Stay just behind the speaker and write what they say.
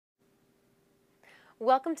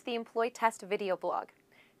Welcome to the EmployTest video blog.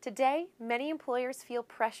 Today, many employers feel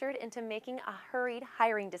pressured into making a hurried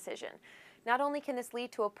hiring decision. Not only can this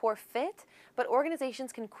lead to a poor fit, but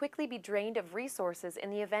organizations can quickly be drained of resources in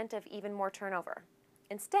the event of even more turnover.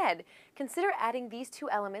 Instead, consider adding these two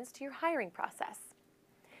elements to your hiring process.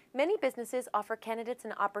 Many businesses offer candidates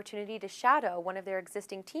an opportunity to shadow one of their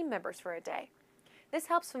existing team members for a day. This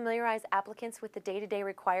helps familiarize applicants with the day-to-day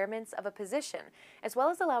requirements of a position, as well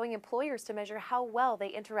as allowing employers to measure how well they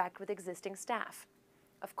interact with existing staff.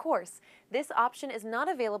 Of course, this option is not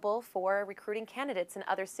available for recruiting candidates in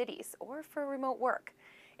other cities or for remote work.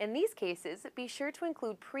 In these cases, be sure to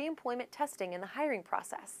include pre-employment testing in the hiring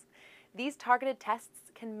process. These targeted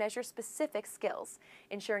tests can measure specific skills,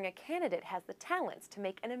 ensuring a candidate has the talents to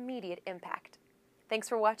make an immediate impact. Thanks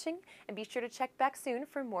for watching, and be sure to check back soon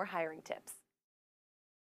for more hiring tips.